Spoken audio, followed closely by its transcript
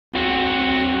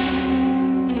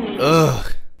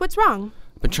Ugh. What's wrong?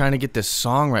 I've been trying to get this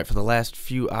song right for the last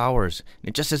few hours, and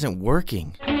it just isn't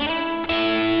working.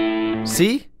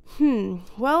 See?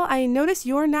 Well, I notice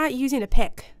you're not using a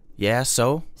pick. Yeah,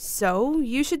 so? So,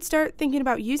 you should start thinking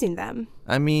about using them.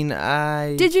 I mean,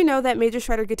 Did you know that Major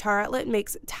Shredder Guitar Outlet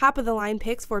makes top-of-the-line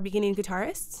picks for beginning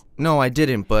guitarists? No, I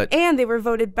didn't, but... And they were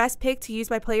voted best pick to use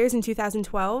by players in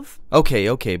 2012.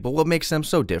 Okay, but what makes them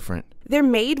so different? They're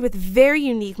made with very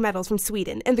unique metals from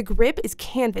Sweden, and the grip is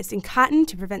canvas and cotton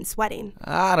to prevent sweating.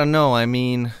 I don't know, I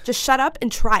mean... Just shut up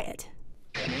and try it.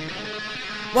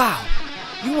 Wow,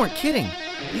 you weren't kidding.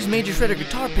 These Major Shredder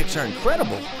guitar picks are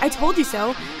incredible. I told you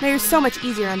so. Now you're so much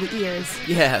easier on the ears.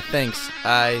 Yeah, thanks.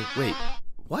 Wait,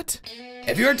 what?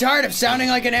 If you're tired of sounding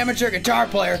like an amateur guitar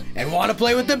player and want to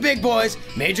play with the big boys,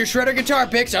 Major Shredder guitar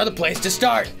picks are the place to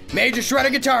start. Major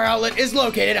Shredder Guitar Outlet is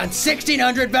located on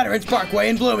 1600 Veterans Parkway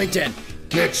in Bloomington.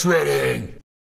 Get shredding!